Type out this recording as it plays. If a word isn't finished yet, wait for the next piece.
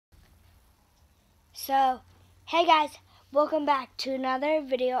So, hey guys, welcome back to another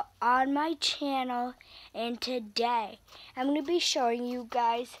video on my channel, and today I'm going to be showing you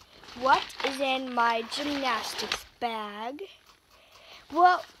guys what is in my gymnastics bag.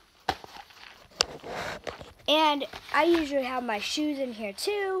 Well, and I usually have my shoes in here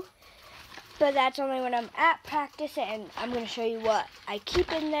too, but that's only when I'm at practice, and I'm going to show you what I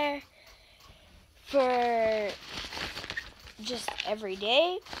keep in there for just every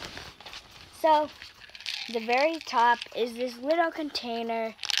day. So, the very top is this little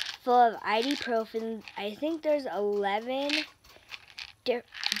container full of ibuprofen. I think there's 11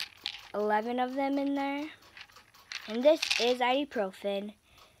 of them in there. And this is ibuprofen,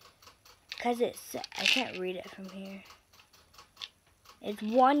 because I can't read it from here. It's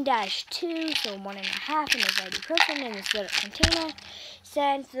 1-2, so 1.5, and there's ibuprofen in this little container,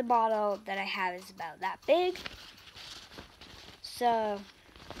 since the bottle that I have is about that big. So,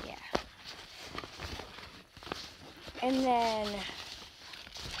 yeah. And then,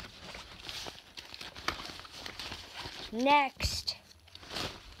 next,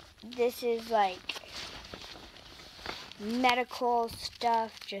 this is like medical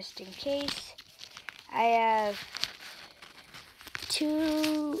stuff just in case. I have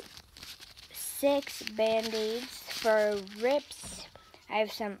 2 6 Band-Aids for rips. I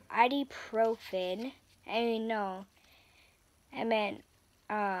have some ibuprofen. I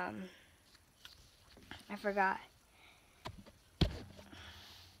forgot.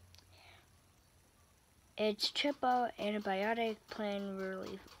 It's triple antibiotic pain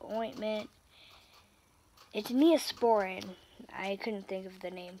relief ointment. It's Neosporin. I couldn't think of the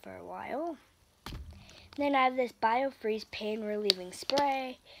name for a while. Then I have this BioFreeze pain relieving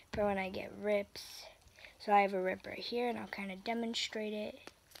spray for when I get rips. So I have a rip right here, and I'll kind of demonstrate it.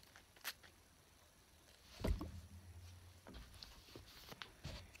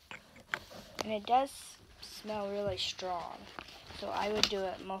 And it does smell really strong. So I would do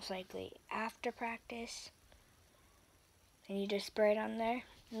it most likely after practice. And you just spray it on there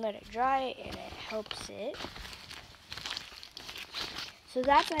and let it dry, and it helps it. So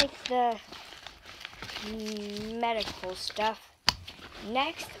that's like the medical stuff.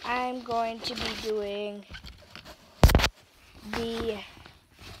 Next, I'm going to be doing the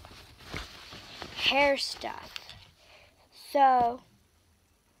hair stuff. So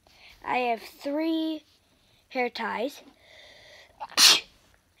I have 3 hair ties.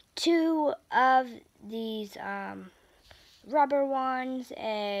 2 of these rubber ones,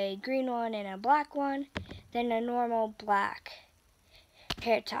 a green one and a black one, then a normal black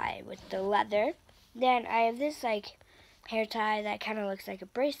hair tie with the leather. Then I have this like hair tie that kind of looks like a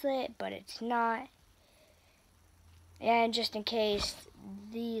bracelet, but it's not. And just in case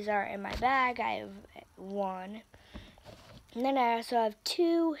these are in my bag, I have 1. And then I also have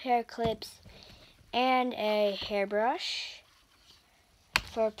 2 hair clips and a hairbrush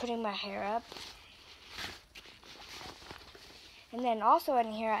for putting my hair up. And then also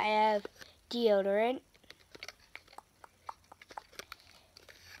in here I have deodorant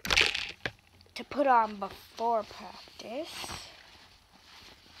to put on before practice.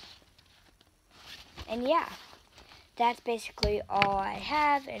 And yeah, that's basically all I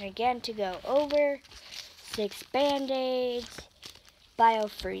have. And again, to go over, 6 Band-Aids,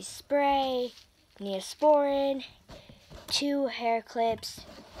 BioFreeze spray, Neosporin, 2 hair clips,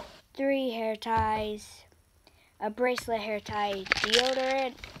 3 hair ties, a bracelet hair tie,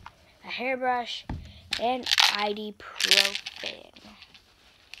 deodorant, a hairbrush, and ibuprofen.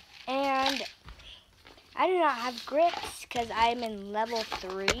 And I do not have grips because I'm in level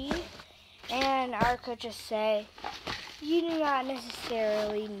 3, and our coaches say you do not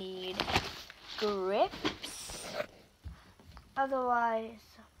necessarily need grips. Otherwise,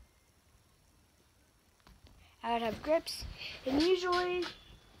 I would have grips, and usually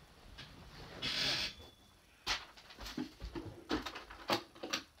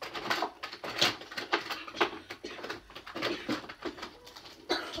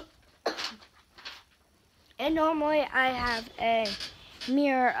normally I have a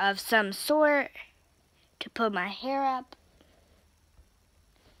mirror of some sort to put my hair up.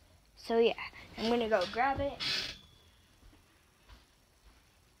 So yeah, I'm gonna go grab it.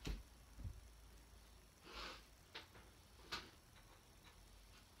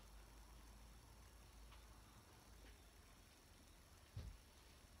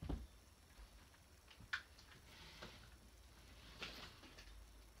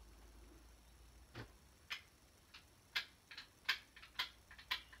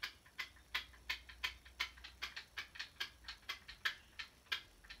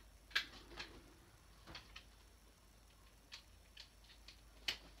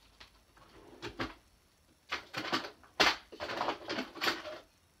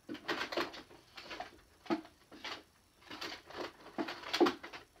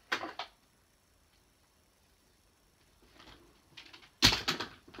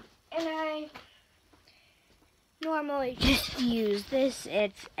 normally just use this.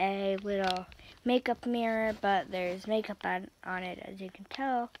 It's a little makeup mirror, but there's makeup on it, as you can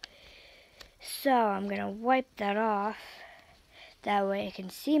tell. So I'm going to wipe that off. That way I can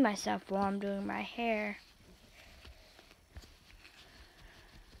see myself while I'm doing my hair.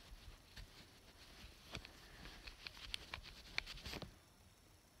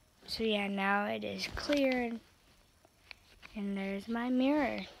 So yeah, now it is clear, and there's my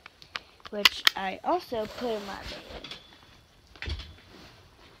mirror, which I also put in my bed.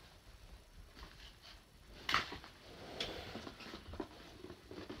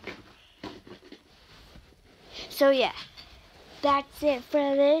 So yeah, that's it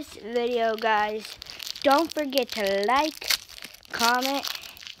for this video, guys. Don't forget to like, comment,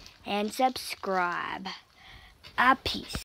 and subscribe. Peace.